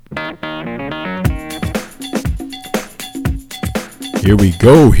Here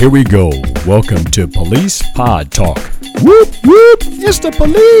we go. Welcome to Police Pod Talk. Whoop, whoop, it's the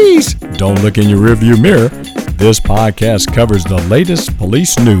police. Don't look in your rearview mirror. This podcast covers the latest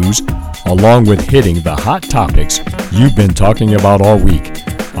police news, along with hitting the hot topics you've been talking about all week.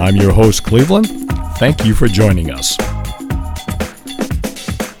 I'm your host, Cleveland. Thank you for joining us.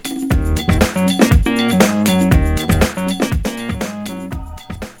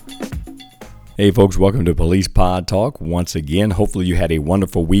 Hey folks, welcome to Police Pod Talk once again. Hopefully you had a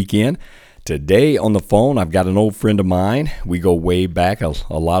wonderful weekend. Today on the phone, I've got an old friend of mine. We go way back, a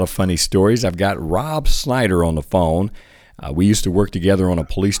lot of funny stories. I've got Rob Snyder on the phone. We used to work together on a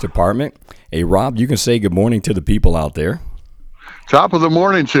police department. Hey Rob, you can say good morning to the people out there. Top of the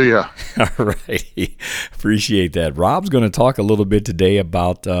morning to you. All right. Appreciate that. Rob's going to talk a little bit today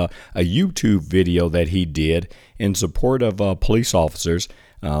about a YouTube video that he did in support of police officers.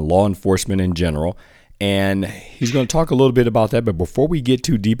 Law enforcement in general, and he's going to talk a little bit about that. But before we get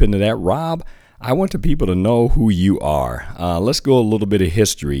too deep into that, Rob, I want the people to know who you are. Let's go a little bit of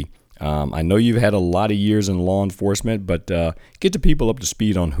history. I know you've had a lot of years in law enforcement, but get the people up to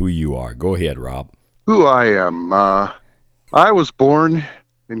speed on who you are. Go ahead, Rob. Who I am. I was born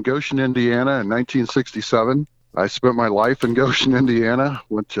in Goshen, Indiana in 1967. I spent my life in Goshen, Indiana,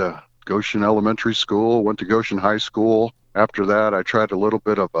 went to Goshen Elementary School, went to Goshen High School. After that, I tried a little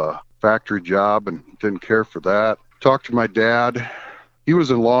bit of a factory job and didn't care for that. Talked to my dad. He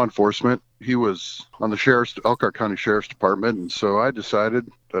was in law enforcement. He was on the Elkhart County Sheriff's Department, and so I decided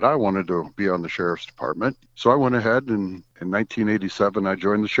that I wanted to be on the Sheriff's Department. So I went ahead, and in 1987, I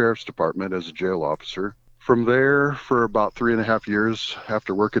joined the Sheriff's Department as a jail officer. From there, for about 3.5 years,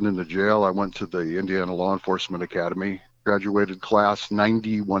 after working in the jail, I went to the Indiana Law Enforcement Academy, graduated class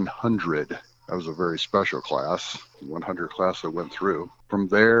 9100. That was a very special class, 100 class I went through. From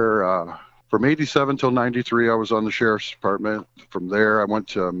there, from 87 till 93, I was on the Sheriff's Department. From there, I went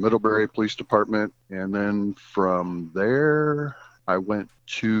to Middlebury Police Department. And then from there, I went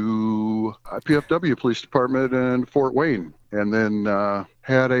to IPFW Police Department in Fort Wayne. And then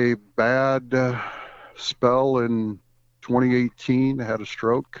had a bad spell in 2018, had a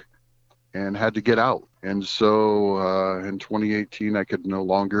stroke and had to get out. And so in 2018, I could no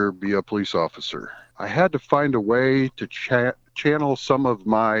longer be a police officer. I had to find a way to channel some of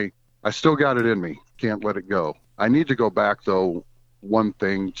I still got it in me. Can't let it go. I need to go back, though, one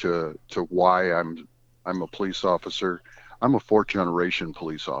thing to why I'm a police officer. I'm a fourth-generation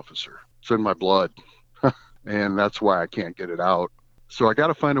police officer. It's in my blood, and that's why I can't get it out. So I got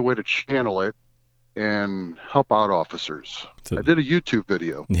to find a way to channel it and help out officers. So, I did a YouTube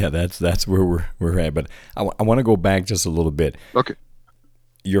video. Yeah, that's where we're at. But I want to go back just a little bit. Okay.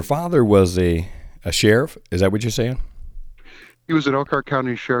 Your father was a sheriff. Is that what you're saying? He was an Elkhart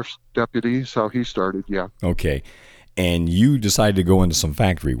County Sheriff's deputy. That's how he started, yeah. Okay. And you decided to go into some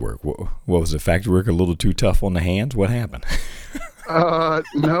factory work. What was it, factory work a little too tough on the hands? What happened?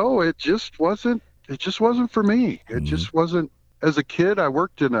 No, it just wasn't for me. It just wasn't. As a kid, I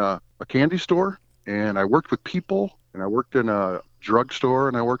worked in a candy store. And I worked with people, and I worked in a drugstore,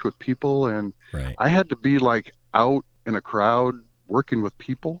 and I worked with people, and right. I had to be like out in a crowd working with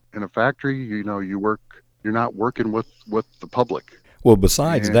people. In a factory, you're not working with the public. Well,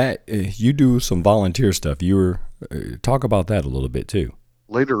 besides that, you do some volunteer stuff. Talk about that a little bit too.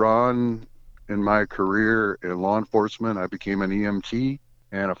 Later on in my career in law enforcement, I became an EMT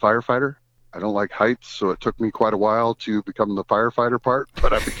and a firefighter. I don't like heights, so it took me quite a while to become the firefighter part,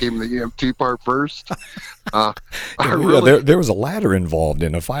 but I became the EMT part first. There was a ladder involved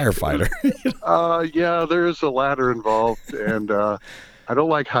in a firefighter. Yeah, there is a ladder involved, and I don't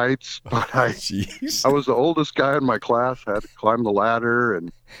like heights, but I was the oldest guy in my class. I had to climb the ladder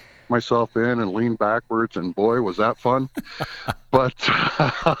and myself in and lean backwards, and boy, was that fun. But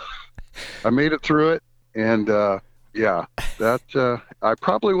I made it through it, and yeah, I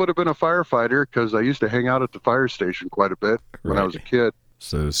probably would have been a firefighter because I used to hang out at the fire station quite a bit when I was a kid.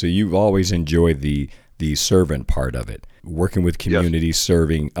 So you've always enjoyed the servant part of it, working with communities, yes.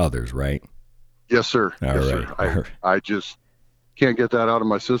 Serving others, right? Yes, sir. All right. Sir. I just can't get that out of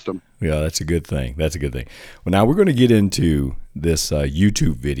my system. Yeah, that's a good thing. Well, now we're going to get into this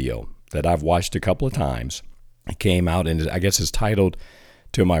YouTube video that I've watched a couple of times. It came out, and I guess it's titled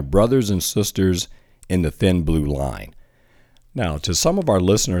 "To My Brothers and Sisters in the Thin Blue Line." Now, to some of our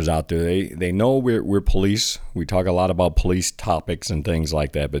listeners out there, they know we're police. We talk a lot about police topics and things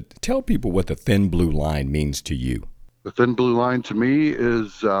like that, but tell people what the thin blue line means to you. The thin blue line to me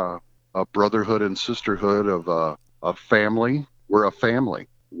is a brotherhood and sisterhood of a family. We're a family.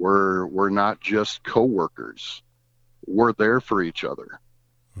 We're not just co-workers. We're there for each other.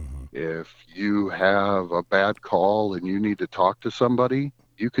 Mm-hmm. If you have a bad call and you need to talk to somebody,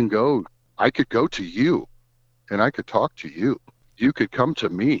 you can go. I could go to you and I could talk to you. You could come to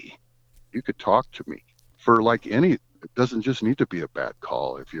me. You could talk to me for like any, it doesn't just need to be a bad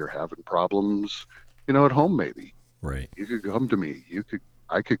call. If you're having problems, at home, maybe Right. you could come to me.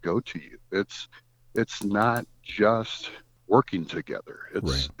 I could go to you. It's not just working together.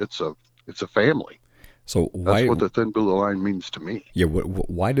 Right. It's a family. So That's why? what the thin blue line means to me. Yeah.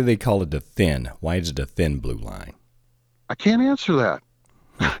 Why do they call it the thin? Why is it the thin blue line? I can't answer that.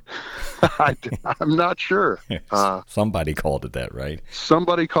 I'm not sure. Somebody called it that, right?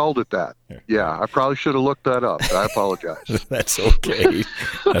 Somebody called it that. Yeah, I probably should have looked that up. I apologize. That's okay.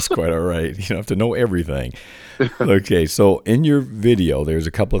 That's quite all right. You don't have to know everything. Okay, so in your video, there's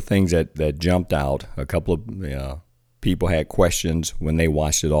a couple of things that jumped out. A couple of people had questions when they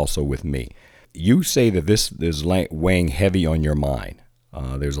watched it also with me. You say that this is weighing heavy on your mind.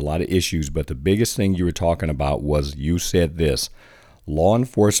 There's a lot of issues, but the biggest thing you were talking about was you said this: law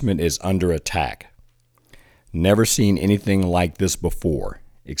enforcement is under attack. Never seen anything like this before.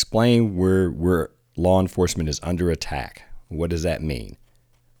 Explain where law enforcement is under attack. What does that mean?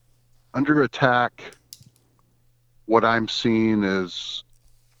 Under attack, what I'm seeing is,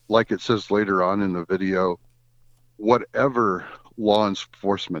 like it says later on in the video, whatever law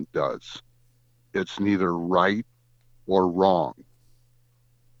enforcement does, it's neither right or wrong.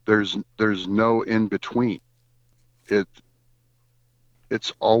 There's no in between.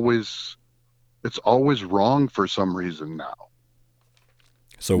 It's always wrong for some reason now.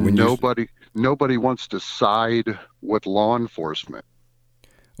 So when nobody wants to side with law enforcement.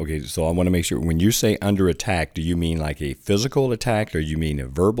 Okay, so I want to make sure, when you say under attack, do you mean like a physical attack, or you mean a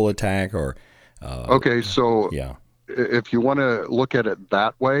verbal attack, or okay, so yeah. If you want to look at it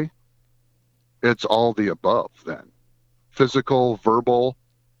that way, it's all the above then. Physical, verbal,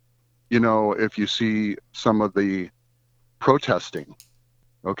 if you see some of the protesting,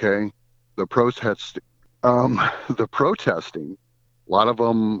 okay? The protesting, a lot of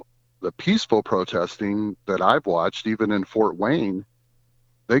them, the peaceful protesting that I've watched, even in Fort Wayne,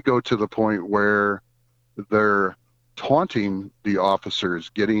 they go to the point where they're taunting the officers,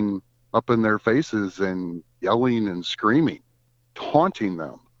 getting up in their faces and yelling and screaming, taunting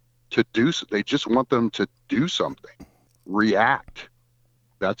them to do. They just want them to do something, react.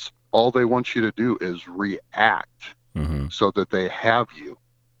 That's all they want you to do, is react, so that they have you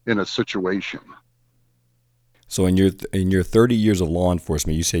in a situation. So in your 30 years of law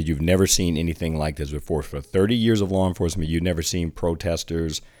enforcement, you said you've never seen anything like this before. For 30 years of law enforcement, you've never seen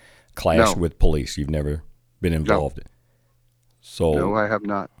protesters clash with police. You've never been involved. No. So No, I have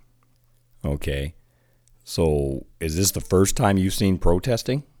not. Okay. So is this the first time you've seen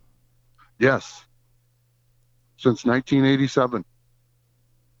protesting? Yes. Since 1987.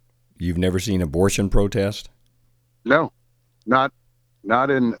 You've never seen abortion protest? No, not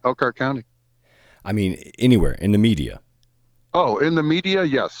in Elkhart County. I mean, anywhere in the media. Oh, in the media,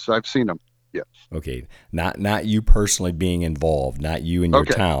 yes, I've seen them. Yes. Okay, not you personally being involved, not you in your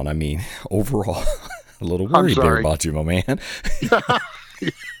town. I mean, overall, a little worried there about you, my man.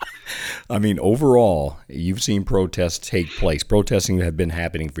 I mean, overall, you've seen protests take place. Protesting have been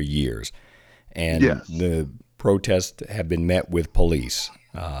happening for years, and the protests have been met with police,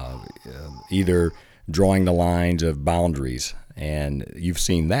 either drawing the lines of boundaries, and you've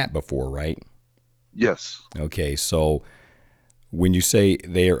seen that before, right? Yes. Okay, so when you say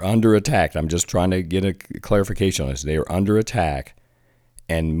they are under attack, I'm just trying to get a clarification on this. They are under attack,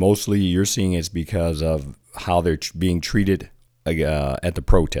 and mostly you're seeing it's because of how they're being treated at the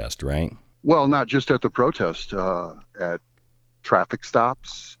protest, right? Well, not just at the protest, at traffic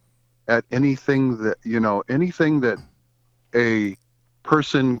stops, at anything that a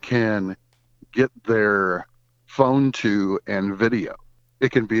person can get their phone to and video.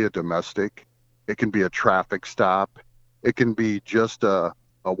 It can be a domestic, it can be a traffic stop, it can be just a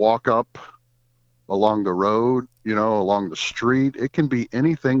walk up along the road, along the street. It can be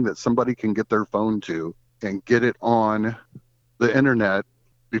anything that somebody can get their phone to and get it on the internet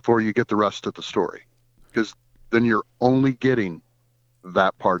before you get the rest of the story. Because then you're only getting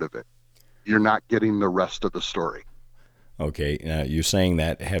that part of it. You're not getting the rest of the story. Okay, now you're saying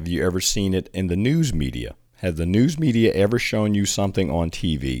that. Have you ever seen it in the news media? Has the news media ever shown you something on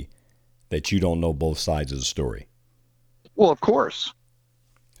TV that you don't know both sides of the story? Well, of course.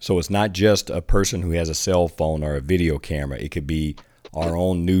 So it's not just a person who has a cell phone or a video camera. It could be our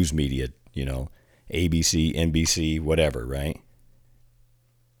own news media, ABC, NBC, whatever, right?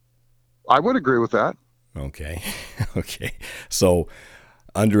 I would agree with that. Okay. Okay. So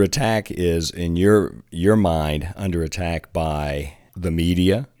under attack is, in your mind, under attack by the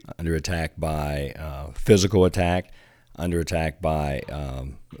media, Under attack by physical attack, under attack by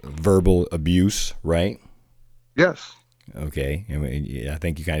verbal abuse, right? Yes. Okay. I mean, I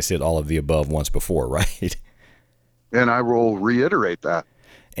think you kind of said all of the above once before, right? And I will reiterate that.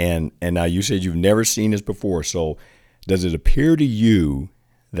 And now you said you've never seen this before. So does it appear to you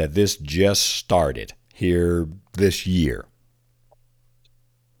that this just started here this year?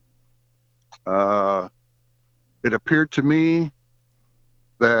 It appeared to me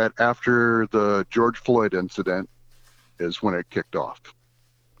that after the George Floyd incident is when it kicked off.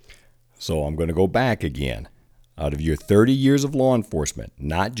 So I'm going to go back again. Out of your 30 years of law enforcement,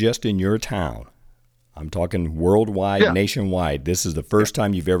 not just in your town, I'm talking worldwide, nationwide, this is the first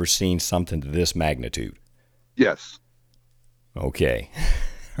time you've ever seen something to this magnitude. Yes. Okay.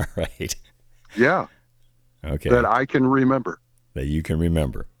 All right. Yeah. Okay. That I can remember. That you can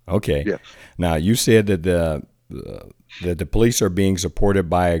remember. Okay. Yes. Now, you said that the police are being supported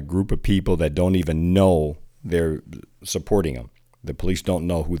by a group of people that don't even know they're supporting them. The police don't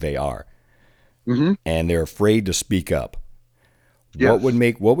know who they are. Mm-hmm. And they're afraid to speak up. Yes.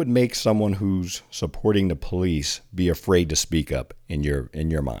 What would make someone who's supporting the police be afraid to speak up in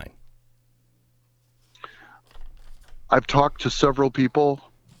your mind? I've talked to several people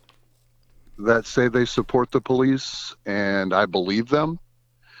that say they support the police, and I believe them,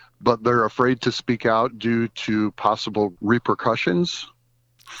 but they're afraid to speak out due to possible repercussions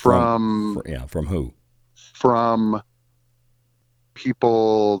from who? From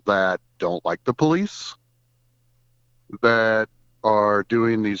people that don't like the police, that are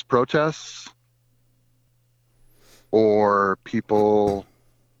doing these protests, or people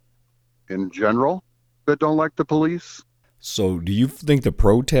in general that don't like the police. So do you think the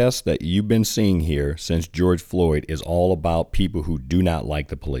protests that you've been seeing here since George Floyd is all about people who do not like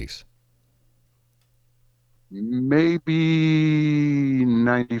the police? Maybe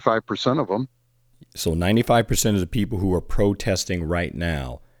 95% of them. So 95% of the people who are protesting right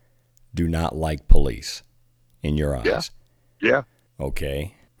now do not like police in your eyes? Yeah.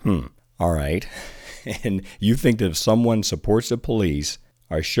 Okay. All right. And you think that if someone supports the police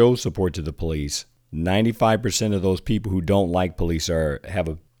or shows support to the police, 95% of those people who don't like police have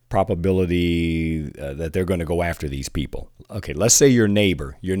a probability that they're going to go after these people. Okay, let's say your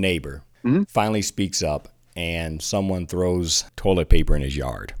neighbor mm-hmm. finally speaks up and someone throws toilet paper in his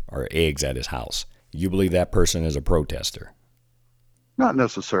yard or eggs at his house. You believe that person is a protester? Not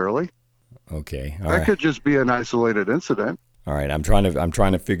necessarily. Okay. All that right. could just be an isolated incident. All right. I'm trying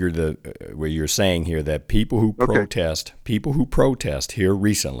to figure what you're saying here, that people who protest here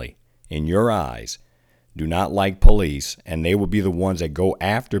recently, in your eyes, do not like police, and they will be the ones that go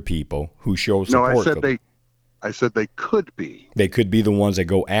after people who show support. No, I said they could be. They could be the ones that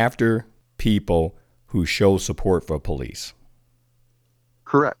go after people who show support for police.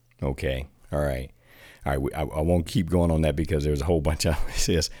 Correct. Okay. All right. I won't keep going on that because there's a whole bunch of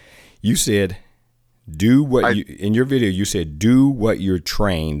this. You said in your video, you said do what you're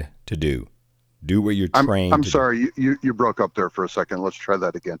trained to do. Do what you're trained to do. I'm sorry, you broke up there for a second. Let's try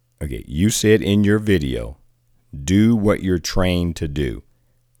that again. Okay. You said in your video, do what you're trained to do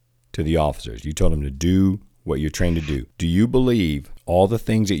to the officers. You told them to do what you're trained to do. Do you believe all the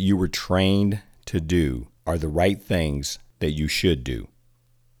things that you were trained to do are the right things that you should do?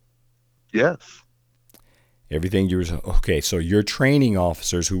 Yes. Everything okay, so your training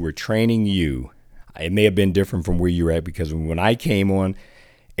officers who were training you, it may have been different from where you're at, because when I came on,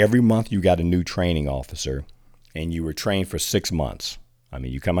 every month you got a new training officer, and you were trained for 6 months. I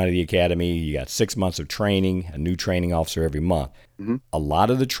mean, you come out of the academy, you got 6 months of training, a new training officer every month. Mm-hmm. A lot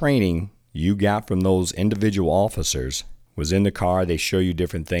of the training you got from those individual officers was in the car. They show you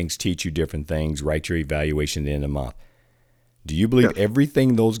different things, teach you different things, write your evaluation at the end of the month. Do you believe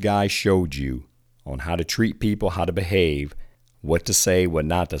everything those guys showed you on how to treat people, how to behave, what to say, what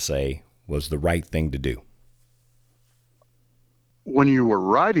not to say, was the right thing to do? When you were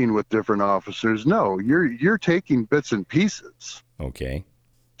riding with different officers, no, you're taking bits and pieces. Okay.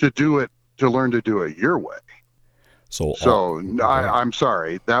 To learn to do it your way. I'm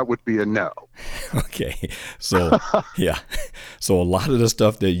sorry, that would be a no. Okay. So, yeah. So a lot of the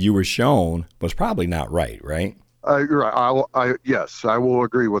stuff that you were shown was probably not right? Yes, I will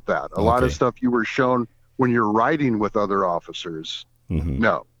agree with that. A lot of stuff you were shown when you're riding with other officers,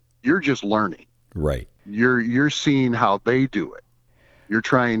 no, you're just learning. Right. You're seeing how they do it. You're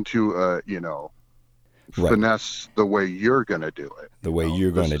trying to, finesse the way you're going to do it. The way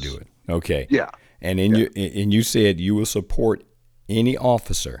you're going to do it. Okay. Yeah. And you said you will support any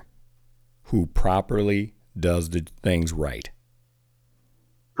officer who properly does the things right.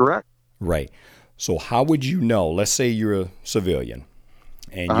 Correct. Right. So how would you know, let's say you're a civilian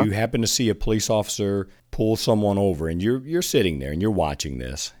and you happen to see a police officer pull someone over, and you're sitting there and you're watching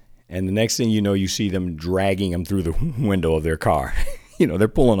this, and the next thing you know, you see them dragging them through the window of their car. They're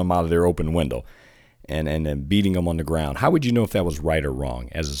pulling them out of their open window and then beating them on the ground. How would you know if that was right or wrong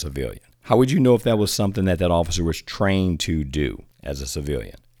as a civilian? How would you know if that was something that officer was trained to do as a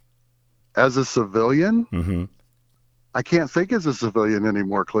civilian? As a civilian? Mm-hmm. I can't think as a civilian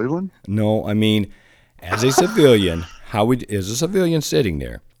anymore, Cleveland. No, I mean, as a civilian, as a civilian sitting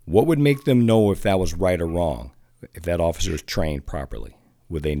there, what would make them know if that was right or wrong, if that officer is trained properly?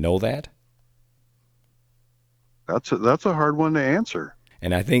 Would they know that? That's a hard one to answer.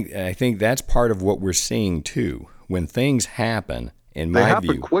 And I think that's part of what we're seeing too. When things happen, in my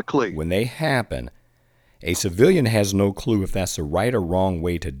view, quickly. When they happen, a civilian has no clue if that's the right or wrong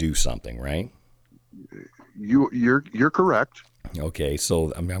way to do something, right? You're correct. Okay,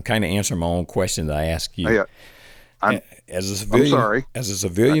 so I'm kind of answering my own question that I asked you. I'm sorry. As a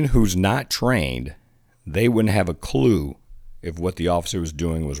civilian who's not trained, they wouldn't have a clue if what the officer was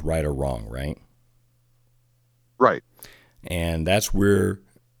doing was right or wrong, right? Right. And that's where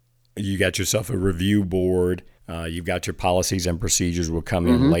you got yourself a review board. You've got your policies and procedures will come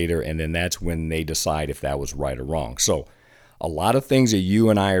in later, and then that's when they decide if that was right or wrong. So a lot of things that you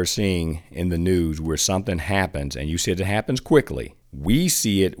and I are seeing in the news where something happens, and you said it happens quickly, we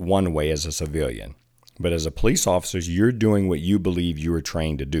see it one way as a civilian. But as a police officer, you're doing what you believe you were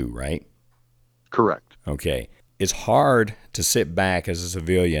trained to do, right? Correct. Okay. It's hard to sit back as a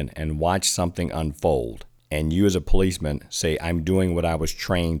civilian and watch something unfold, and you as a policeman say, I'm doing what I was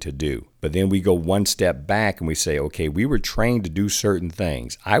trained to do. But then we go one step back and we say, okay, we were trained to do certain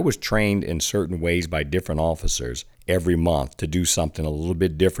things. I was trained in certain ways by different officers every month to do something a little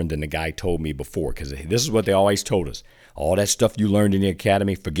bit different than the guy told me before, because this is what they always told us. All that stuff you learned in the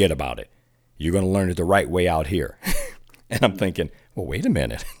academy, forget about it. You're going to learn it the right way out here. And I'm thinking, well, wait a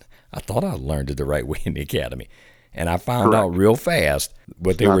minute. I thought I learned it the right way in the academy. And I found out real fast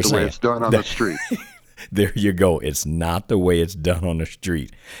what they were saying. It's not the way it's done on the street. There you go. It's not the way it's done on the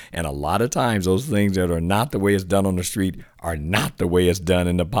street. And a lot of times those things that are not the way it's done on the street are not the way it's done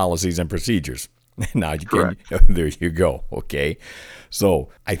in the policies and procedures. Now, there you go. Okay. So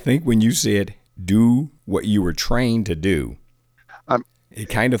I think when you said do what you were trained to do, it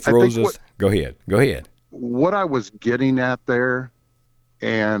kind of throws us. Go ahead. What I was getting at there,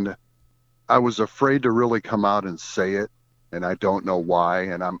 and I was afraid to really come out and say it, and I don't know why,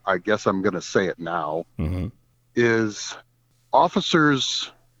 and I guess I'm going to say it now, is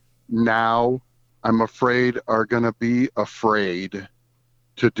officers now, I'm afraid, are going to be afraid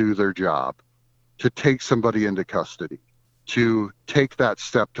to do their job, to take somebody into custody, to take that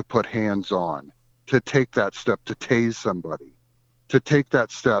step to put hands on, to take that step to tase somebody, to take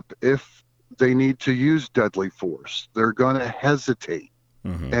that step if they need to use deadly force. They're going to hesitate,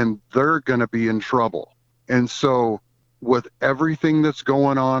 and they're going to be in trouble. And so with everything that's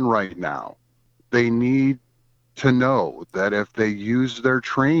going on right now, they need to know that if they use their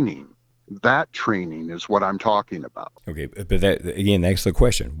training, that training is what I'm talking about. Okay, but that's the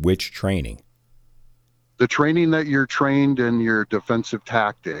question. Which training? The training that you're trained in your defensive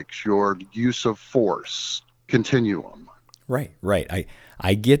tactics, your use of force continuum. Right.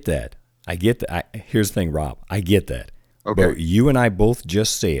 I get that. Here's the thing, Rob. I get that. Okay. But you and I both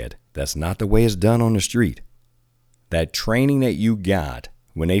just said that's not the way it's done on the street. That training that you got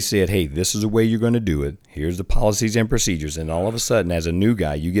when they said, hey, this is the way you're going to do it. Here's the policies and procedures. And all of a sudden, as a new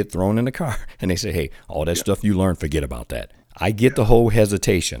guy, you get thrown in the car and they say, hey, all that stuff you learned, forget about that. I get the whole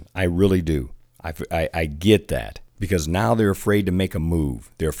hesitation. I really do. I get that. Because now they're afraid to make a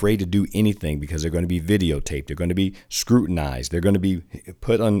move. They're afraid to do anything because they're going to be videotaped. They're going to be scrutinized. They're going to be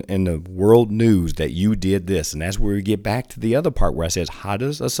put in the world news that you did this. And that's where we get back to the other part where I says, how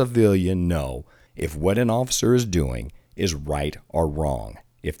does a civilian know if what an officer is doing is right or wrong?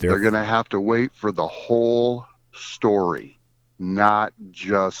 If they're going to have to wait for the whole story, not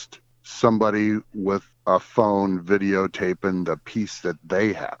just somebody with a phone videotaping the piece that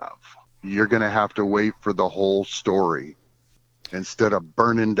they have. You're going to have to wait for the whole story instead of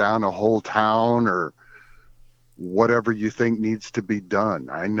burning down a whole town or whatever you think needs to be done.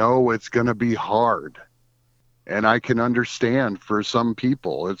 I know it's going to be hard, and I can understand for some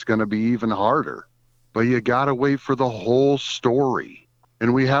people it's going to be even harder, but you got to wait for the whole story.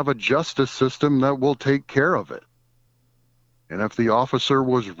 And we have a justice system that will take care of it. And if the officer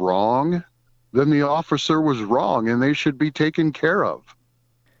was wrong, then the officer was wrong and they should be taken care of.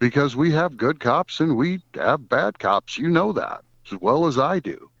 Because we have good cops and we have bad cops. You know that as well as I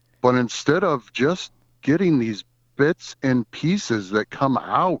do. But instead of just getting these bits and pieces that come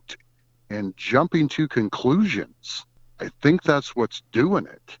out and jumping to conclusions, I think that's what's doing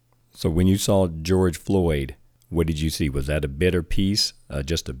it. So when you saw George Floyd, what did you see? Was that a bitter piece,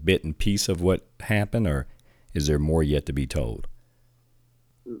 just a bit and piece of what happened, or is there more yet to be told?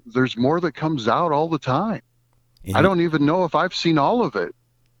 There's more that comes out all the time. In, I don't even know if I've seen all of it.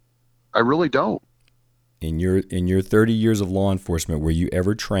 I really don't. in your 30 years of law enforcement, were you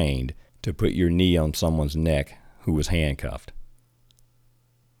ever trained to put your knee on someone's neck who was handcuffed?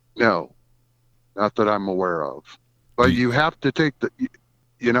 No, not that I'm aware of. But you have to take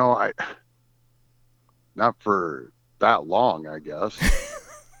not for that long, I guess.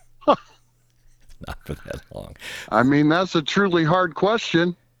 Not for that long. I mean, that's a truly hard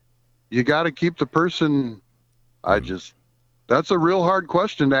question. You got to keep the person. That's a real hard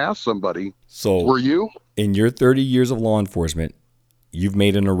question to ask somebody. So were you? In your 30 years of law enforcement, you've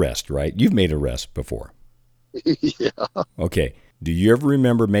made an arrest, right? You've made arrests before. Yeah. Okay. Do you ever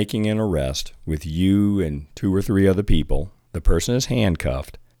remember making an arrest with you and 2 or 3 other people? The person is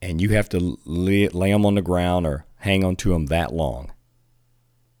handcuffed, and you have to lay them on the ground or hang on to them that long.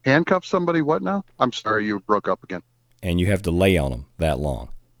 Handcuff somebody what now? I'm sorry, you broke up again. And you have to lay on them that long.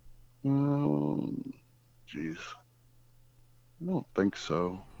 Jeez. I don't think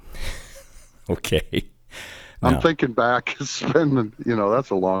so. Okay. I'm Now, thinking back. It's been, that's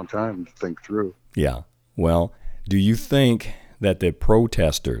a long time to think through. yeah. Well, do you think that the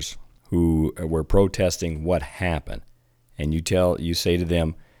protesters who were protesting what happened, and you say to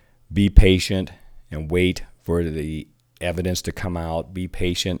them, be patient and wait for the evidence to come out, be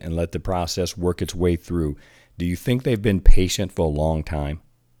patient and let the process work its way through. Do you think they've been patient for a long time?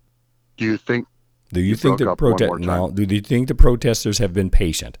 Do you think Do you think the protesters have been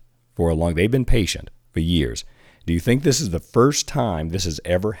patient for a long? They've been patient for years. Do you think this is the first time this has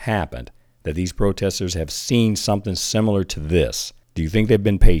ever happened, that these protesters have seen something similar to this? Do you think they've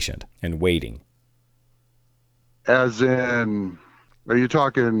been patient and waiting? As in, are you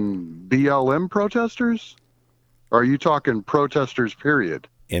talking BLM protesters? Or are you talking protesters, period?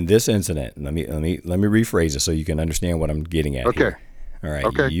 In this incident, let me rephrase it so you can understand what I'm getting at here. All right.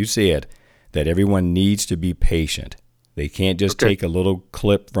 Okay. You said that everyone needs to be patient. They can't just take a little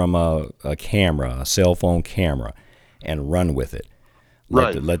clip from a camera, a cell phone camera, and run with it.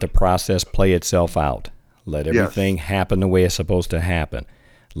 Let the process play itself out. Let everything happen the way it's supposed to happen.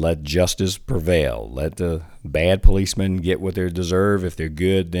 Let justice prevail. Let the bad policemen get what they deserve. If they're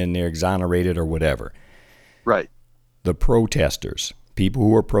good, then they're exonerated or whatever. Right. The protesters, people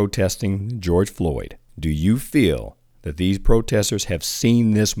who are protesting George Floyd, do you feel that these protesters have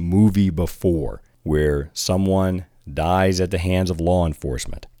seen this movie before, where someone dies at the hands of law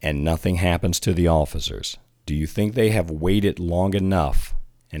enforcement and nothing happens to the officers? Do you think they have waited long enough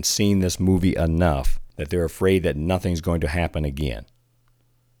and seen this movie enough that they're afraid that nothing's going to happen again?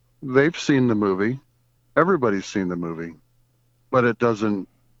 They've seen the movie. Everybody's seen the movie. But it doesn't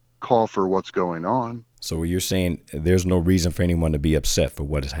call for what's going on. So you're saying there's no reason for anyone to be upset for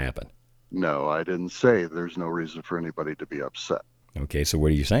what has happened? No, I didn't say there's no reason for anybody to be upset. Okay, so what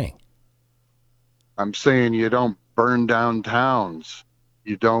are you saying? I'm saying you don't burn down towns.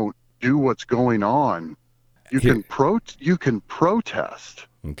 You don't do what's going on. You can protest.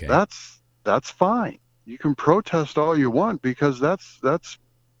 Okay. That's fine. You can protest all you want, because that's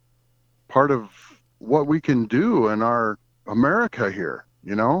part of what we can do in our America here,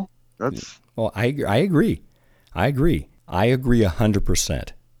 Well, I agree. I agree 100%.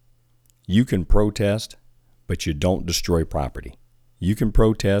 You can protest, but you don't destroy property. You can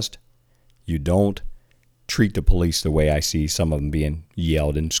protest. You don't treat the police the way I see some of them being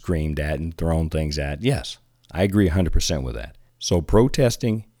yelled and screamed at and thrown things at. Yes, I agree 100% with that. So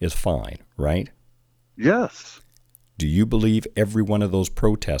protesting is fine, right? Yes. Do you believe every one of those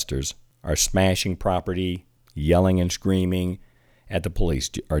protesters are smashing property, yelling and screaming at the police?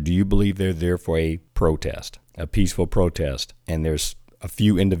 Or do you believe they're there for a protest, a peaceful protest, and there's a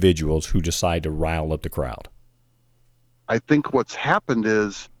few individuals who decide to rile up the crowd? I think what's happened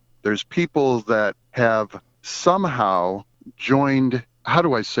is there's people that have somehow joined. How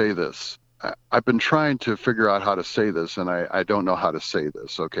do I say this? I've been trying to figure out how to say this, and I don't know how to say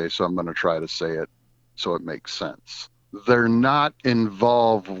this. Okay, so I'm going to try to say it so it makes sense. They're not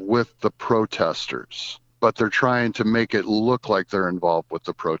involved with the protesters, but they're trying to make it look like they're involved with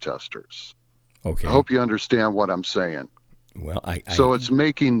the protesters. Okay. I hope you understand what I'm saying. Well, So it's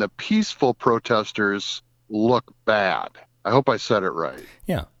making the peaceful protesters look bad. I hope I said it right.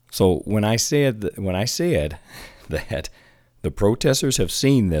 Yeah. So when I said that the protesters have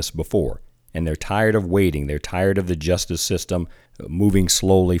seen this before, and they're tired of waiting, they're tired of the justice system moving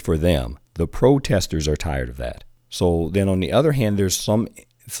slowly for them. The protesters are tired of that. So then on the other hand, there's some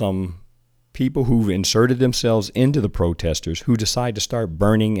people who've inserted themselves into the protesters who decide to start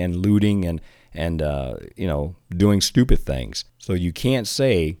burning and looting and doing stupid things. So you can't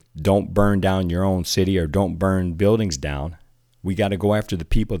say don't burn down your own city or don't burn buildings down. We got to go after the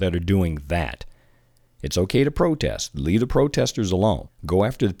people that are doing that. It's okay to protest. Leave the protesters alone. Go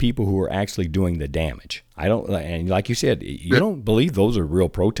after the people who are actually doing the damage. And like you said, you don't believe those are real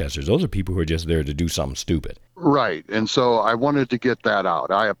protesters. Those are people who are just there to do something stupid. Right. And so I wanted to get that out.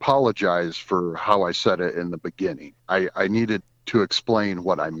 I apologize for how I said it in the beginning. I needed to explain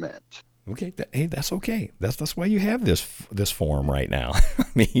what I meant. Okay, hey, that's okay. That's why you have this forum right now. I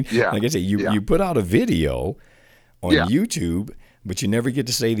mean, like I said, you put out a video on YouTube, but you never get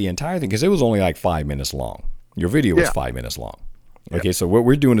to say the entire thing because it was only like 5 minutes long. Your video was 5 minutes long. Okay, so what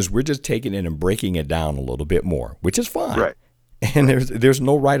we're doing is we're just taking it and breaking it down a little bit more, which is fine. Right. And there's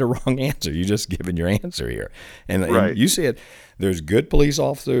no right or wrong answer. You're just giving your answer here. And you said there's good police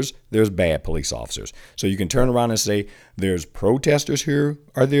officers, there's bad police officers. So you can turn around and say there's protesters here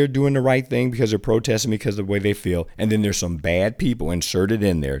are there doing the right thing because they're protesting because of the way they feel. And then there's some bad people inserted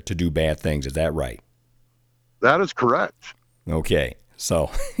in there to do bad things. Is that right? That is correct. Okay. So.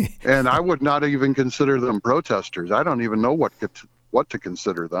 And I would not even consider them protesters. I don't even know what to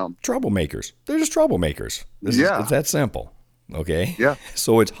consider them. Troublemakers. They're just troublemakers. It's that simple. Okay? Yeah.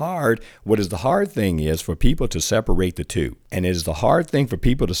 So it's hard. What is the hard thing is for people to separate the two. And it is the hard thing for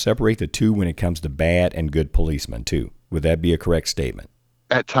people to separate the two when it comes to bad and good policemen, too. Would that be a correct statement?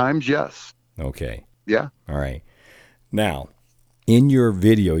 At times, yes. Okay. Yeah. All right. Now, in your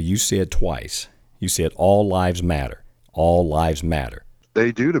video, you said twice, you said all lives matter. All lives matter.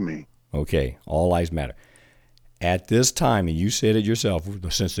 They do to me. Okay. All lives matter. At this time, and you said it yourself,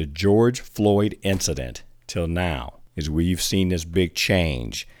 since the George Floyd incident till now, is where you've seen this big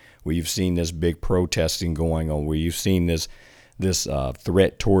change, where you've seen this big protesting going on, where you've seen this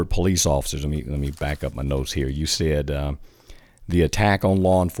threat toward police officers. Let me back up my notes here. You said the attack on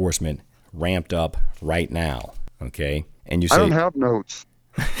law enforcement ramped up right now. Okay, and you say I don't have notes.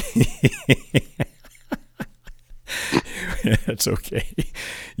 That's okay.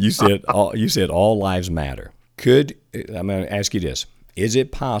 You said all lives matter. I'm going to ask you this: is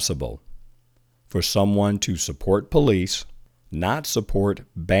it possible for someone to support police, not support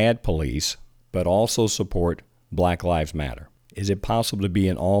bad police, but also support Black Lives Matter? Is it possible to be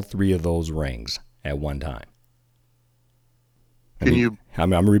in all three of those rings at one time? I'm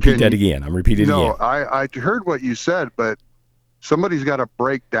going to repeat that again. No, I heard what you said, but somebody's got to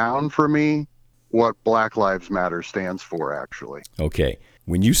break down for me what Black Lives Matter stands for, actually. Okay.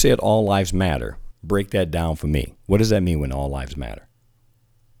 When you said all lives matter, break that down for me. What does that mean when all lives matter?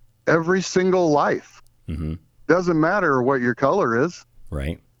 Every single life. Mm-hmm. Doesn't matter what your color is.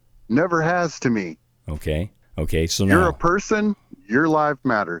 Right. Never has to me. Okay. So you're now a person. Your life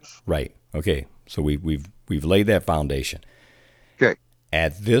matters. Right. Okay. So we've laid that foundation. Okay.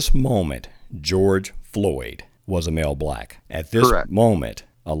 At this moment, George Floyd was a male black. At this moment,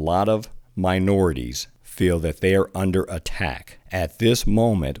 a lot of minorities feel that they are under attack. At this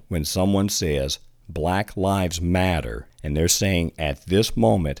moment, when someone says Black Lives Matter, and they're saying at this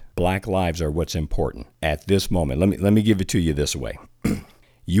moment, Black lives are what's important. At this moment, let me give it to you this way.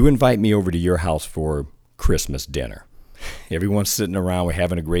 You invite me over to your house for Christmas dinner. Everyone's sitting around, we're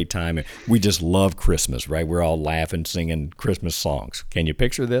having a great time, and we just love Christmas, right? We're all laughing, singing Christmas songs. Can you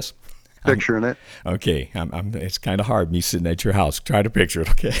picture this? Picturing it. Okay, it's kind of hard, me sitting at your house. Try to picture it,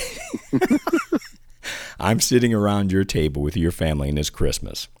 okay? I'm sitting around your table with your family, and it's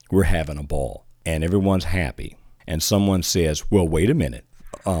Christmas. We're having a ball, and everyone's happy. And someone says, well, wait a minute,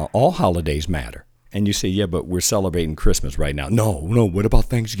 all holidays matter. And you say, yeah, but we're celebrating Christmas right now. No, what about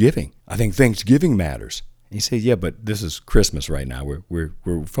Thanksgiving? I think Thanksgiving matters. And you say, yeah, but this is Christmas right now.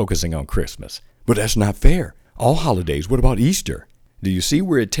 We're focusing on Christmas. But that's not fair. All holidays, what about Easter? Do you see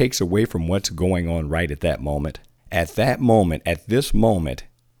where it takes away from what's going on right at that moment? At this moment,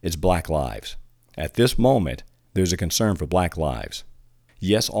 it's Black lives. At this moment, there's a concern for Black lives.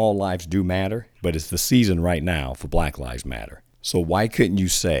 Yes, all lives do matter, but it's the season right now for Black Lives Matter. So why couldn't you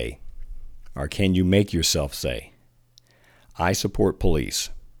say, or can you make yourself say, I support police.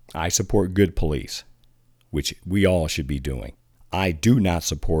 I support good police, which we all should be doing. I do not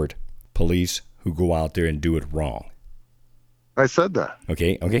support police who go out there and do it wrong. I said that.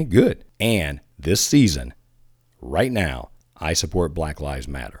 Okay, good. And this season, right now, I support Black Lives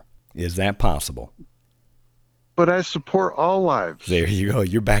Matter. Is that possible? But I support all lives. There you go.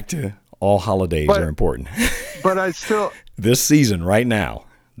 You're back to all holidays are important. But I still... This season, right now,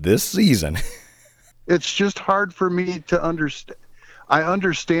 it's just hard for me to understand. I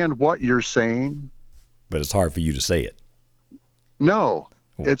understand what you're saying. But it's hard for you to say it. No.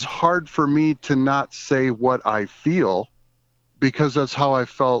 it's hard for me to not say what I feel, because that's how I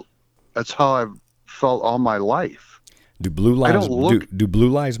felt. That's how I've felt all my life. Do blue I lives don't look. do blue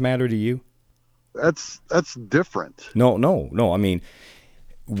lives matter to you? That's different. No. I mean,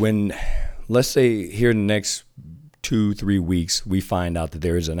 when, let's say here in the next 2-3 weeks, we find out that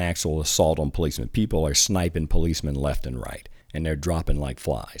there is an actual assault on policemen. People are sniping policemen left and right, and they're dropping like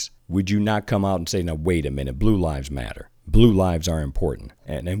flies. Would you not come out and say, now, wait a minute, blue lives matter. Blue lives are important.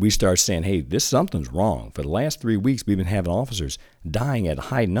 And then we start saying, hey, something's wrong. For the last 3 weeks, we've been having officers dying at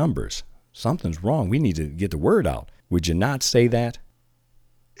high numbers. Something's wrong. We need to get the word out. Would you not say that?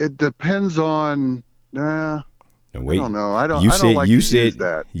 It depends on. No, wait. I don't know. I don't like to use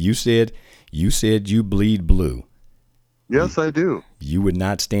that. You said you bleed blue. Yes, I do. You would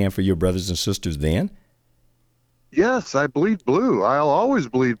not stand for your brothers and sisters then? Yes, I bleed blue. I'll always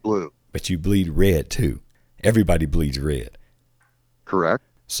bleed blue. But you bleed red too. Everybody bleeds red. Correct.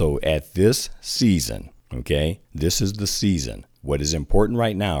 So at this season, okay, this is the season. What is important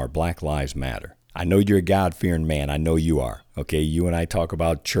right now are Black Lives Matter. I know you're a God-fearing man. I know you are. Okay, you and I talk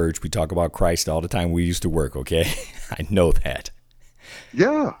about church. We talk about Christ all the time. We used to work, okay? I know that.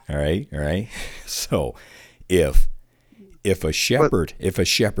 Yeah. All right. So if a shepherd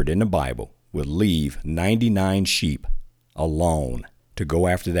in the Bible would leave 99 sheep alone to go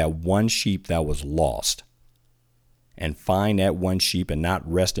after that one sheep that was lost and find that one sheep and not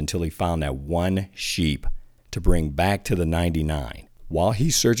rest until he found that one sheep to bring back to the 99. While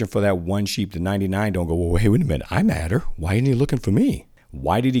he's searching for that one sheep, the 99 don't go, well, wait a minute, I matter. Why isn't he looking for me?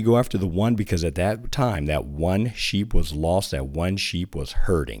 Why did he go after the one? Because at that time, that one sheep was lost, that one sheep was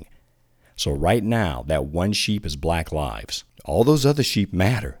hurting. So right now, that one sheep is Black Lives. All those other sheep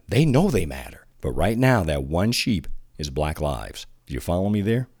matter. They know they matter. But right now, that one sheep is Black Lives. Do you follow me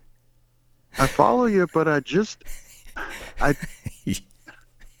there? I follow you, but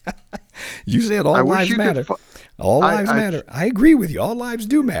You said all lives matter. All lives matter. I agree with you. All lives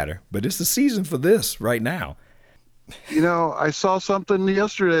do matter. But it's the season for this right now. You know, I saw something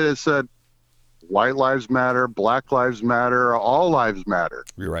yesterday that said white lives matter, Black lives matter, all lives matter.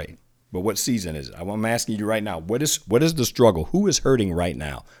 You're right. But what season is it? I'm asking you right now. What is the struggle? Who is hurting right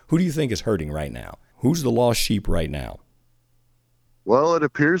now? Who do you think is hurting right now? Who's the lost sheep right now? Well, it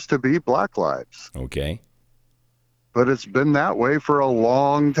appears to be Black lives. Okay. But it's been that way for a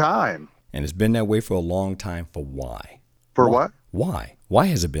long time. And it's been that way for a long time for why? For what? Why? Why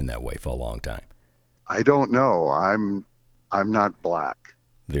has it been that way for a long time? I don't know. I'm not black.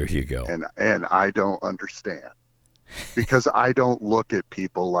 There you go. And I don't understand. Because I don't look at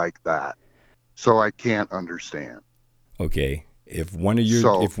people like that. So I can't understand. Okay. If one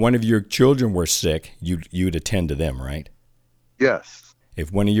of your children were sick, you'd attend to them, right? Yes.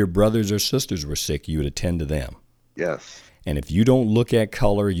 If one of your brothers or sisters were sick, you would attend to them. Yes. And if you don't look at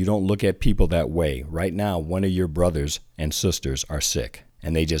color, you don't look at people that way, right now, one of your brothers and sisters are sick,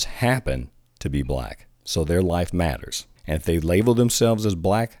 and they just happen to be black. So their life matters. And if they label themselves as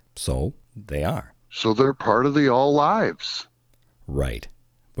black, so they are. So they're part of the all lives. Right.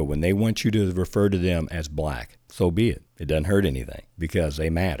 But when they want you to refer to them as black, so be it. It doesn't hurt anything because they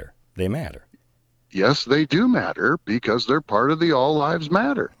matter. They matter. Yes, they do matter because they're part of the all lives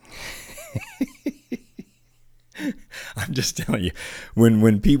matter. I'm just telling you,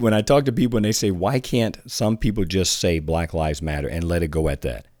 when I talk to people and they say, why can't some people just say Black Lives Matter and let it go at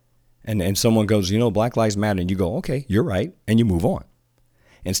that? And someone goes, Black Lives Matter. And you go, okay, you're right. And you move on.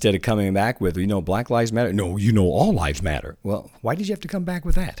 Instead of coming back with, Black Lives Matter. No, all lives matter. Well, why did you have to come back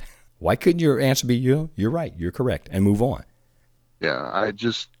with that? Why couldn't your answer be, you're right, you're correct, and move on? Yeah,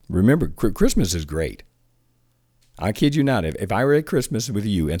 Remember, Christmas is great. I kid you not. If I were at Christmas with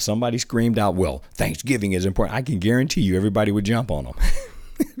you and somebody screamed out, well, Thanksgiving is important, I can guarantee you everybody would jump on them.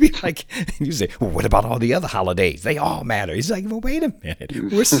 Be like, you say, well, what about all the other holidays? They all matter. He's like, well, wait a minute.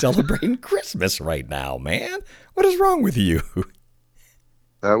 We're celebrating Christmas right now, man. What is wrong with you?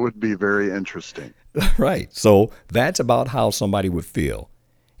 That would be very interesting. Right. So that's about how somebody would feel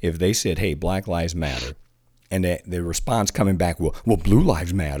if they said, hey, Black Lives Matter. And the response coming back, well, blue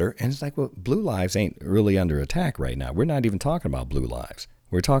lives matter. And it's like, well, blue lives ain't really under attack right now. We're not even talking about blue lives.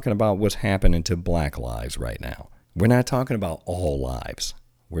 We're talking about what's happening to black lives right now. We're not talking about all lives.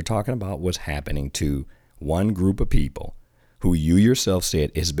 We're talking about what's happening to one group of people who you yourself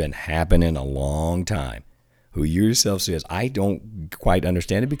said has been happening a long time, who you yourself says, I don't quite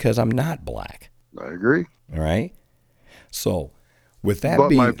understand it because I'm not black. I agree. All right? So With that But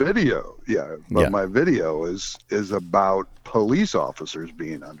being, my video, yeah. my video is about police officers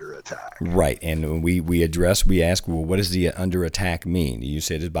being under attack. Right, and we ask, well, what does the under attack mean? You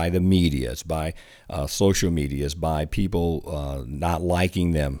said it's by the media, it's by social media, it's by people not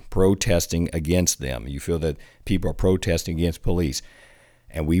liking them, protesting against them. You feel that people are protesting against police.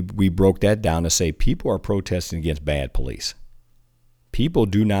 And we broke that down to say people are protesting against bad police. People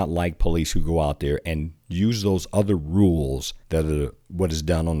do not like police who go out there and use those other rules that are what is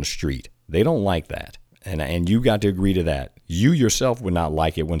done on the street. They don't like that. And you got to agree to that. You yourself would not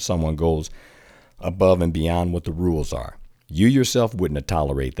like it when someone goes above and beyond what the rules are. You yourself wouldn't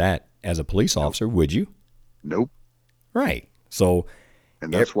tolerate that as a police officer, would you? Nope. Right. So,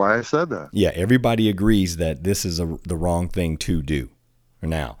 and that's why I said that. Yeah, everybody agrees that this is the wrong thing to do.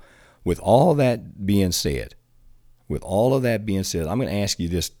 Now, with all that being said, I'm going to ask you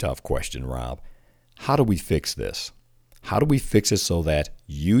this tough question, Rob. How do we fix this? How do we fix it so that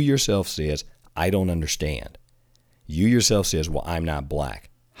you yourself says, I don't understand? You yourself says, well, I'm not black.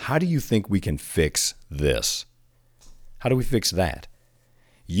 How do you think we can fix this? How do we fix that?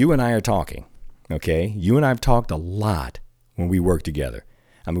 You and I are talking, okay? You and I have talked a lot when we work together.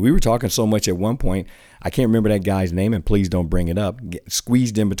 I mean, we were talking so much at one point, I can't remember that guy's name, and please don't bring it up,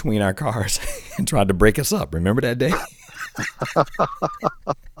 squeezed in between our cars and tried to break us up. Remember that day?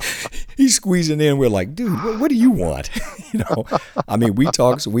 He's squeezing in. We're like, dude, what do you want? I mean, we've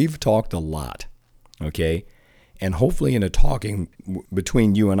talked a lot, okay? And hopefully in the talking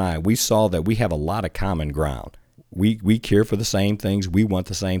between you and I, we saw that we have a lot of common ground. We care for the same things. We want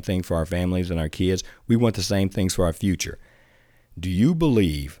the same thing for our families and our kids. We want the same things for our future. Do you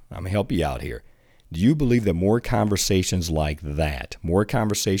believe, I'm going to help you out here, do you believe that more conversations like that, more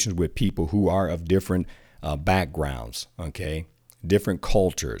conversations with people who are of different backgrounds, okay, different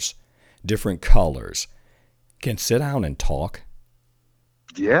cultures, different colors, can sit down and talk?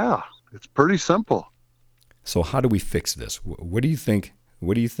 Yeah, it's pretty simple. So how do we fix this? What do you think?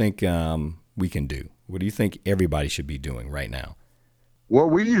 What do you think we can do? What do you think everybody should be doing right now? What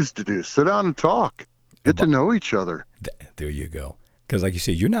we used to do, sit down and talk, get to know each other. There you go. Because like you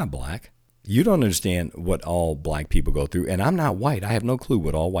said, you're not black. You don't understand what all black people go through. And I'm not white. I have no clue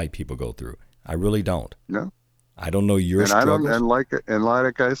what all white people go through. I really don't. No. I don't know your struggles. And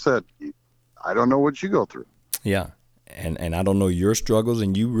like I said, I don't know what you go through. Yeah. And I don't know your struggles,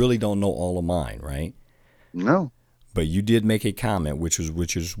 and you really don't know all of mine, right? No. But you did make a comment, which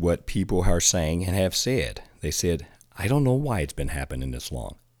is what people are saying and have said. They said, I don't know why it's been happening this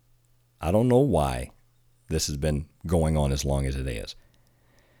long. I don't know why this has been going on as long as it is.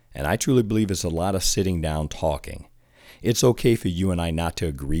 And I truly believe it's a lot of sitting down talking. It's okay for you and I not to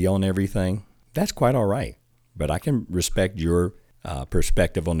agree on everything. That's quite all right. But I can respect your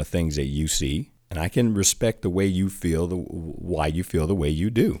perspective on the things that you see, and I can respect the way you feel, why you feel the way you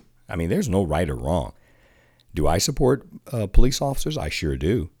do. I mean, there's no right or wrong. Do I support police officers? I sure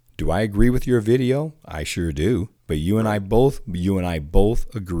do. Do I agree with your video? I sure do. But you and I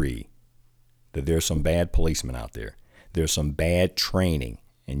both agree that there's some bad policemen out there. There's some bad training.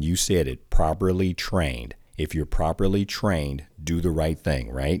 And you said it, properly trained. If you're properly trained, do the right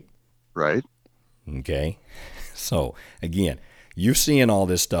thing, right? Right. Okay. So, again, you're seeing all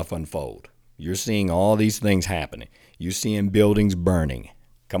this stuff unfold. You're seeing all these things happening. You're seeing buildings burning.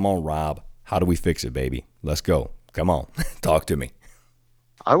 Come on, Rob. How do we fix it, baby? Let's go. Come on. Talk to me.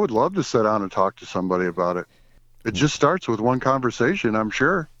 I would love to sit down and talk to somebody about it. It just starts with one conversation, I'm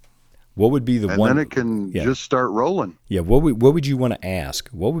sure. What would be the one? And then it can just start rolling. Yeah. What would you want to ask?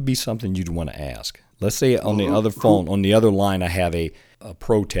 What would be something you'd want to ask? Let's say on the other phone, on the other line, I have a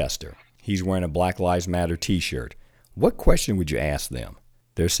protester. He's wearing a Black Lives Matter T-shirt. What question would you ask them?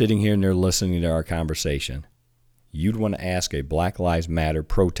 They're sitting here and they're listening to our conversation. You'd want to ask a Black Lives Matter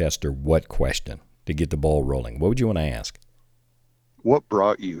protester what question to get the ball rolling? What would you want to ask? What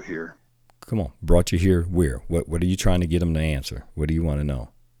brought you here? Come on. Brought you here where? What are you trying to get them to answer? What do you want to know?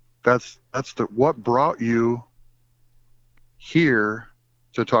 That's what brought you here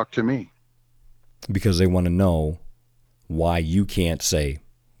to talk to me. Because they want to know why you can't say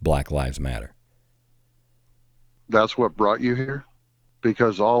Black Lives Matter. That's what brought you here?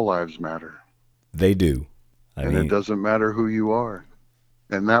 Because all lives matter. They do. I mean, it doesn't matter who you are.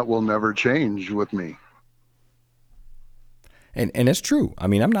 And that will never change with me. And it's true. I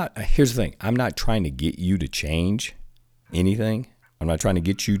mean, here's the thing. I'm not trying to get you to change anything. I'm not trying to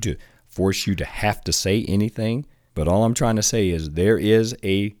get you to force you to have to say anything. But all I'm trying to say is there is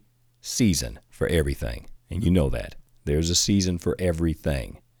a season for everything. And you know that. There's a season for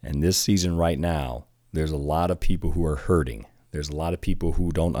everything. And this season right now, there's a lot of people who are hurting. There's a lot of people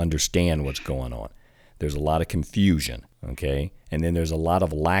who don't understand what's going on. There's a lot of confusion, Okay. And then there's a lot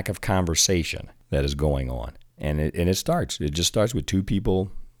of lack of conversation that is going on. And it just starts with two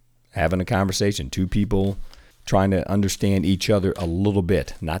people having a conversation, two people trying to understand each other a little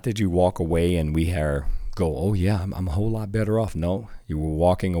bit. Not that you walk away and go, oh yeah, I'm a whole lot better off. No, you were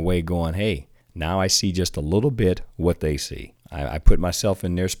walking away going, hey, now I see just a little bit what they see. I put myself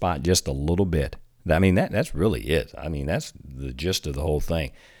in their spot just a little bit. I mean, that's really it. I mean, that's the gist of the whole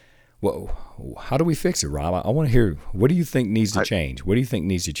thing. Well, how do we fix it, Rob? I want to hear, what do you think needs to change? What do you think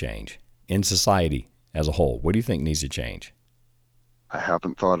needs to change in society as a whole? What do you think needs to change? I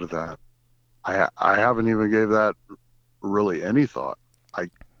haven't thought of that. I haven't even gave that really any thought.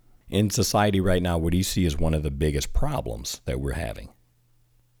 In society right now, what do you see as one of the biggest problems that we're having?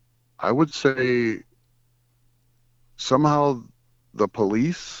 I would say somehow the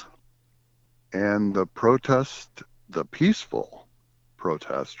police and the peaceful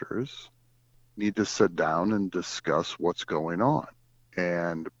protesters need to sit down and discuss what's going on.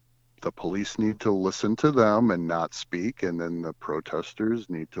 And the police need to listen to them and not speak, and then the protesters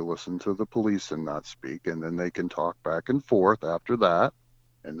need to listen to the police and not speak, and then they can talk back and forth after that,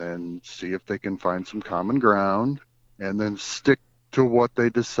 and then see if they can find some common ground, and then stick to what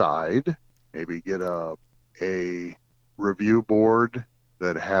they decide. Maybe get a review board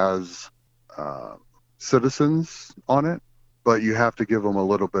that has citizens on it, but you have to give them a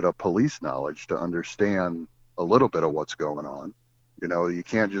little bit of police knowledge to understand a little bit of what's going on. You know, you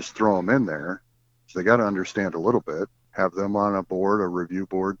can't just throw them in there. So they got to understand a little bit. Have them on a review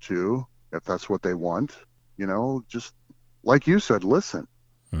board too, if that's what they want. You know, just like you said, listen.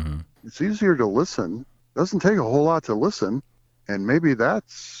 Mm-hmm. It's easier to listen. Doesn't take a whole lot to listen. And maybe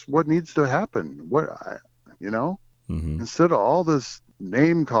that's what needs to happen. Instead of all this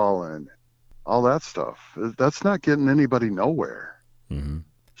name calling, all that stuff, that's not getting anybody nowhere. Mm-hmm.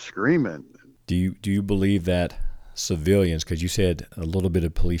 Screaming. Do you believe that civilians, because you said a little bit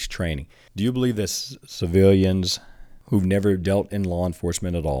of police training, do you believe that civilians who've never dealt in law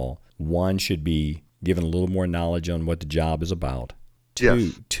enforcement at all, one, should be given a little more knowledge on what the job is about?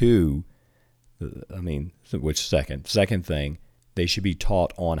 Yes. Two, second thing, they should be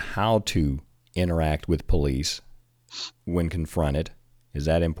taught on how to interact with police when confronted. Is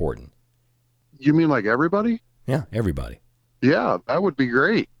that important? You mean like everybody? Yeah, everybody. Yeah, that would be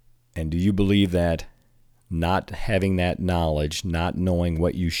great. And do you believe that not having that knowledge, not knowing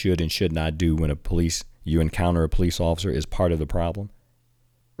what you should and should not do when you encounter a police officer is part of the problem?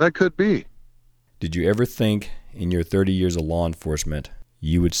 That could be. Did you ever think in your 30 years of law enforcement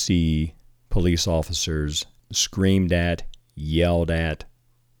you would see police officers screamed at, yelled at,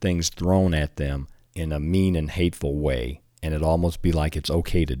 things thrown at them in a mean and hateful way, and it almost be like it's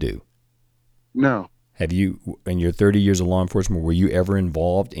okay to do? No. Have you, in your 30 years of law enforcement, were you ever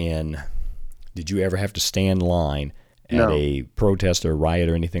involved in, did you ever have to stand in line at a protest or riot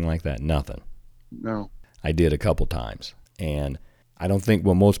or anything like that? Nothing. No. I did a couple times. And I don't think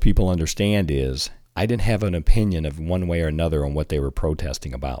what most people understand is I didn't have an opinion of one way or another on what they were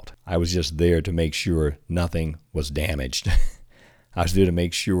protesting about. I was just there to make sure nothing was damaged. I was there to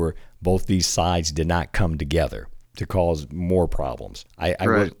make sure both these sides did not come together to cause more problems.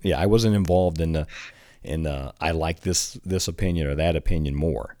 I wasn't involved in the I like this opinion or that opinion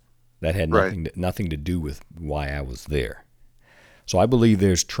more. That had nothing to do with why I was there. So I believe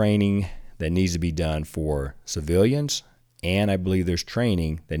there's training that needs to be done for civilians, and I believe there's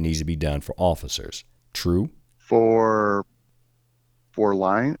training that needs to be done for officers. True? For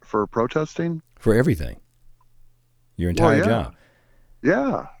protesting? For everything. Your entire job.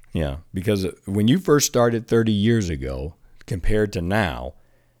 Yeah. Yeah, because when you first started 30 years ago compared to now,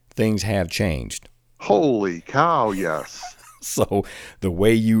 things have changed. Holy cow, yes. So the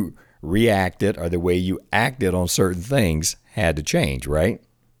way you reacted or the way you acted on certain things had to change, right?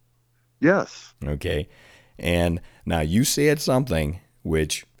 Yes. Okay. And now you said something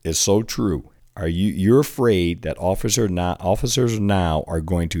which is so true. You're afraid that officers now are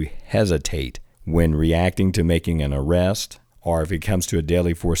going to hesitate when reacting to making an arrest, or if it comes to a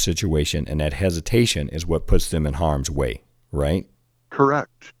deadly force situation, and that hesitation is what puts them in harm's way, right?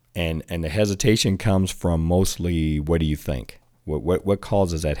 Correct. And the hesitation comes from mostly, what do you think? What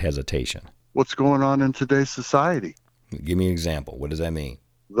causes that hesitation? What's going on in today's society? Give me an example. What does that mean?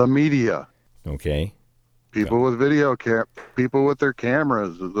 The media. Okay. People with people with their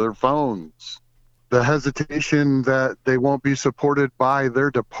cameras, their phones. The hesitation that they won't be supported by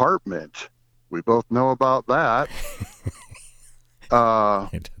their department. We both know about that.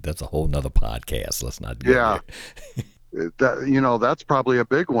 That's a whole nother podcast. Let's not do that. That's probably a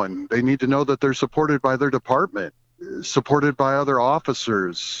big one. They need to know that they're supported by their department, supported by other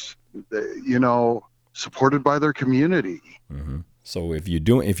officers. supported by their community. So if you're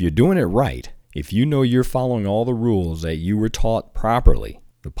doing it right, if you know you're following all the rules that you were taught properly,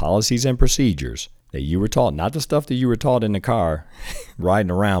 the policies and procedures that you were taught, not the stuff that you were taught in the car,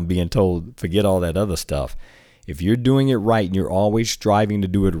 riding around being told, forget all that other stuff. If you're doing it right and you're always striving to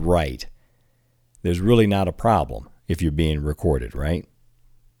do it right, there's really not a problem if you're being recorded, right?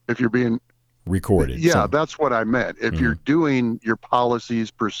 If you're being recorded. Yeah, that's what I meant. If you're doing your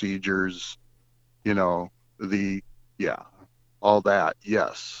policies, procedures, all that,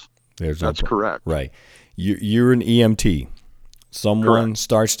 yes. That's correct. Right. You're an EMT. Someone Correct.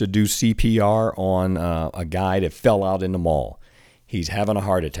 starts to do CPR on a guy that fell out in the mall. He's having a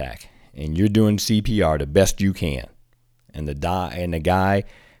heart attack, and you're doing CPR the best you can. And the guy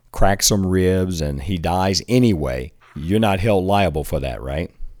cracks some ribs, and he dies anyway. You're not held liable for that, right?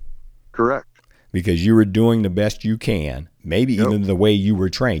 Correct. Because you were doing the best you can, maybe even the way you were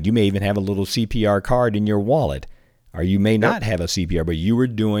trained. You may even have a little CPR card in your wallet, or you may not have a CPR, but you were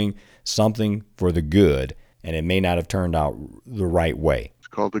doing something for the good, and it may not have turned out the right way. It's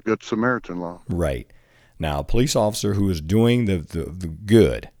called the Good Samaritan Law. Right. Now, a police officer who is doing the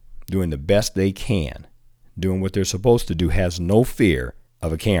good, doing the best they can, doing what they're supposed to do, has no fear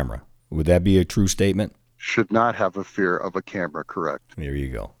of a camera. Would that be a true statement? Should not have a fear of a camera, correct. There you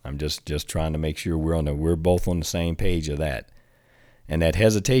go. I'm just trying to make sure we're both on the same page of that. And that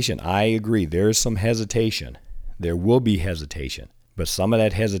hesitation, I agree, there is some hesitation. There will be hesitation. But some of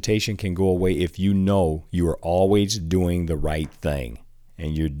that hesitation can go away if you know you are always doing the right thing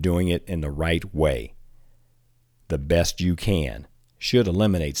and you're doing it in the right way. The best you can should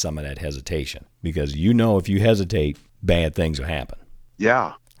eliminate some of that hesitation, because you know if you hesitate, bad things will happen.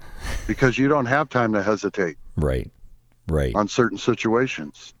 Yeah, because you don't have time to hesitate. Right. On certain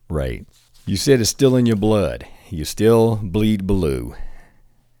situations. Right. You said it's still in your blood. You still bleed blue.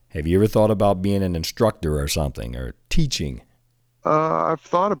 Have you ever thought about being an instructor or something, or teaching? I've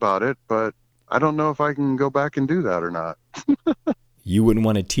thought about it, but I don't know if I can go back and do that or not. You wouldn't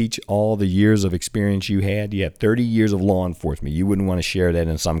want to teach all the years of experience you had? You had 30 years of law enforcement. You wouldn't want to share that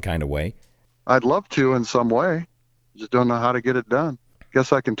in some kind of way? I'd love to in some way. Just don't know how to get it done.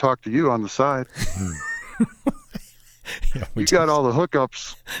 Guess I can talk to you on the side. You got all the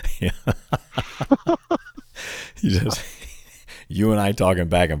hookups. Yeah. You and I talking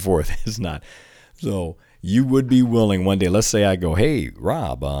back and forth. It's not. So you would be willing one day, let's say I go, hey,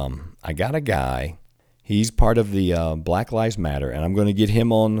 Rob, I got a guy. He's part of the Black Lives Matter, and I'm going to get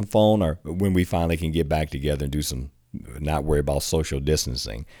him on the phone, or when we finally can get back together and do some, not worry about social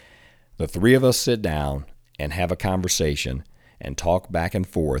distancing. The three of us sit down and have a conversation and talk back and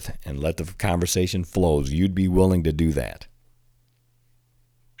forth and let the conversation flow. You'd be willing to do that?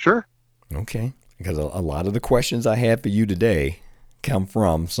 Sure. Okay. Because a lot of the questions I have for you today come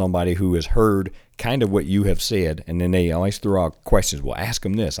from somebody who has heard kind of what you have said, and then they always throw out questions. Well, ask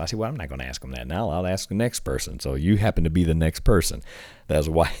them this. I say, well, I'm not going to ask them that now. I'll ask the next person. So you happen to be the next person. That's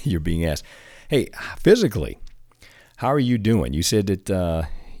why you're being asked. Hey, physically, how are you doing? You said that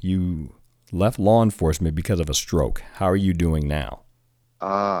you left law enforcement because of a stroke. How are you doing now?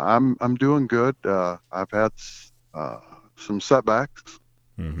 I'm doing good. I've had some setbacks.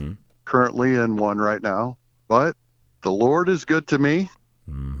 Mm-hmm. Currently in one right now, but the Lord is good to me.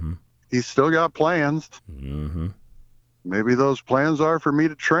 Mm-hmm. He's still got plans. Mm-hmm. Maybe those plans are for me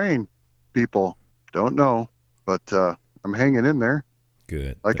to train people. Don't know, but I'm hanging in there.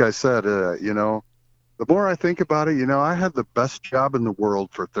 Good. Like I said, the more I think about it, I had the best job in the world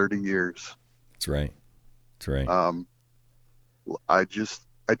for 30 years. That's right. That's right. I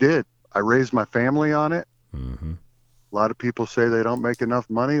did. I raised my family on it. Mm-hmm. A lot of people say they don't make enough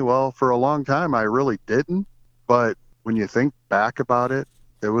money. Well, for a long time, I really didn't. But when you think back about it,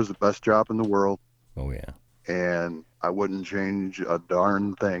 it was the best job in the world. Oh, yeah. And I wouldn't change a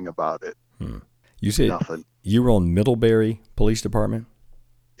darn thing about it. You said nothing. You were on Middlebury Police Department?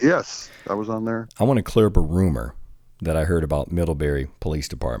 Yes, I was on there. I want to clear up a rumor that I heard about Middlebury Police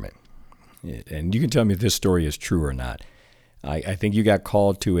Department. And you can tell me if this story is true or not. I think you got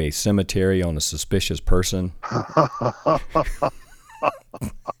called to a cemetery on a suspicious person.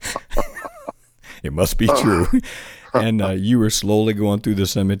 It must be true. And you were slowly going through the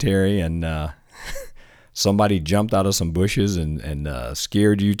cemetery, and somebody jumped out of some bushes and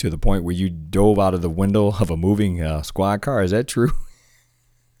scared you to the point where you dove out of the window of a moving squad car. Is that true?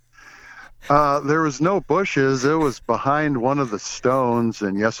 There was no bushes. It was behind one of the stones,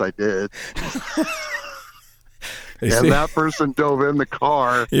 and yes, I did. And that person dove in the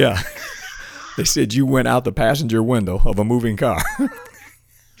car. Yeah. They said you went out the passenger window of a moving car.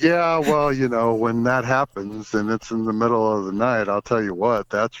 Yeah, well, when that happens and it's in the middle of the night, I'll tell you what,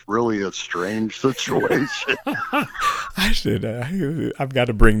 that's really a strange situation. I said, I've got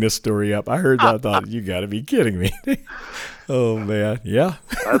to bring this story up. I heard that. I thought, you got to be kidding me. Oh, man. Yeah.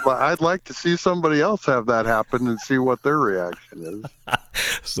 I'd like to see somebody else have that happen and see what their reaction is.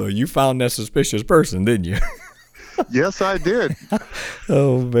 So you found that suspicious person, didn't you? Yes, I did.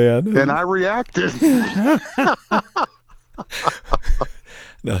 Oh, man. And I reacted.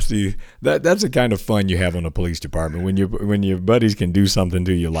 Now, see, that's the kind of fun you have on a police department when your buddies can do something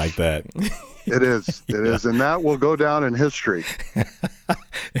to you like that. It is. It is. And that will go down in history.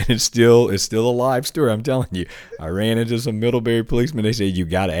 And it's still a live story. I'm telling you. I ran into some Middlebury policemen. They said, you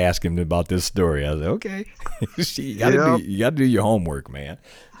got to ask him about this story. I was like, okay. you got to do your homework, man.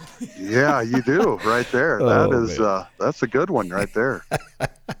 Yeah, you do right there. That's a good one right there.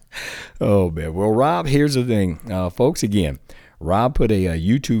 Oh, man. Well, Rob, here's the thing. Folks, again, Rob put a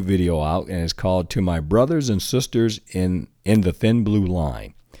YouTube video out, and it's called To My Brothers and Sisters in the Thin Blue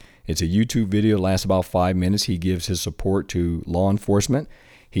Line. It's a YouTube video, lasts about 5 minutes. He gives his support to law enforcement.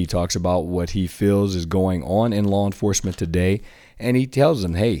 He talks about what he feels is going on in law enforcement today, and he tells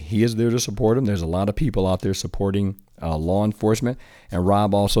them, hey, he is there to support them. There's a lot of people out there supporting law enforcement, and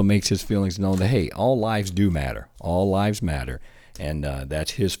Rob also makes his feelings known that, hey, all lives do matter. All lives matter, and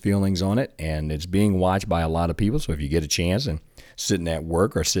that's his feelings on it, and it's being watched by a lot of people, so if you get a chance and sitting at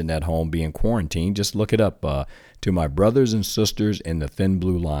work or sitting at home being quarantined, just look it up. To My Brothers and Sisters in the Thin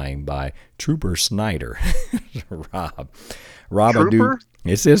Blue Line by Trooper Snyder. Rob, Trooper?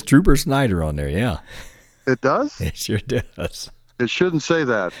 It says Trooper Snyder on there, yeah. It does? It sure does. It shouldn't say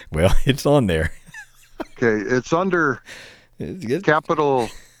that. Well, it's on there. Okay, it's under capital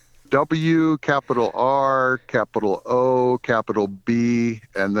W, capital R, capital O, capital B,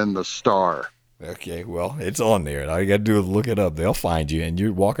 and then the star. Okay, well, it's on there. All you got to do is look it up. They'll find you, and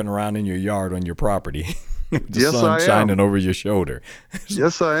you're walking around in your yard on your property. The yes, sun I shining am. over your shoulder.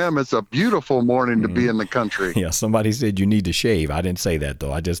 Yes, I am. It's a beautiful morning to be in the country. Yeah, somebody said you need to shave. I didn't say that,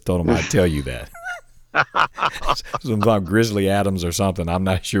 though. I just told them I'd tell you that. Some Grizzly Adams or something. I'm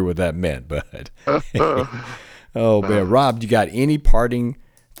not sure what that meant, but oh, man. Rob, you got any parting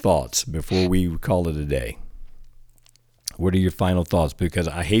thoughts before we call it a day? What are your final thoughts? Because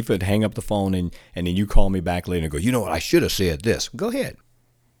I hate to hang up the phone and then you call me back later and go, you know what, I should have said this. Go ahead.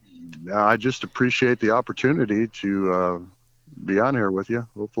 I just appreciate the opportunity to be on here with you.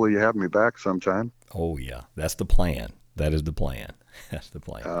 Hopefully you have me back sometime. Oh, yeah. That's the plan. That is the plan. That's the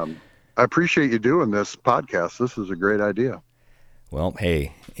plan. I appreciate you doing this podcast. This is a great idea. Well,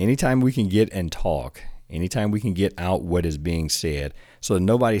 hey, anytime we can get and talk, anytime we can get out what is being said so that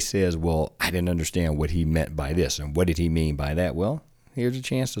nobody says, well, I didn't understand what he meant by this and what did he mean by that? Well, here's a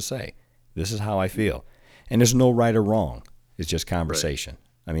chance to say, this is how I feel. And there's no right or wrong. It's just conversation. Right.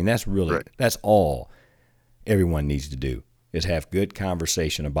 I mean, that's all everyone needs to do is have good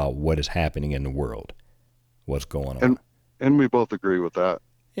conversation about what is happening in the world, what's going on. And we both agree with that.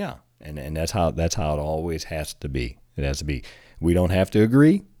 Yeah. And that's how it always has to be. It has to be. We don't have to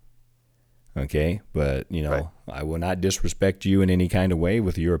agree. Okay. But, right. I will not disrespect you in any kind of way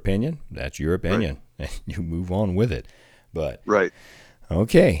with your opinion. That's your opinion. Right. You move on with it. But right.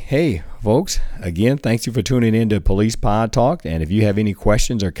 Okay. Hey, folks, again, thanks you for tuning in to Police Pod Talk. And if you have any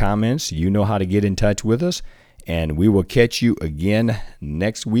questions or comments, you know how to get in touch with us. And we will catch you again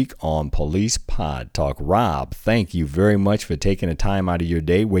next week on Police Pod Talk. Rob, thank you very much for taking the time out of your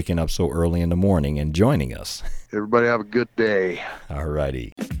day, waking up so early in the morning and joining us. Everybody have a good day. All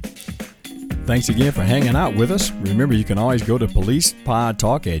righty. Thanks again for hanging out with us. Remember, you can always go to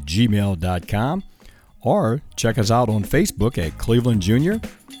policepodtalk@gmail.com. or check us out on Facebook at Cleveland Junior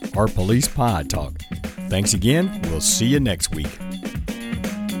or Police Pod Talk. Thanks again. We'll see you next week.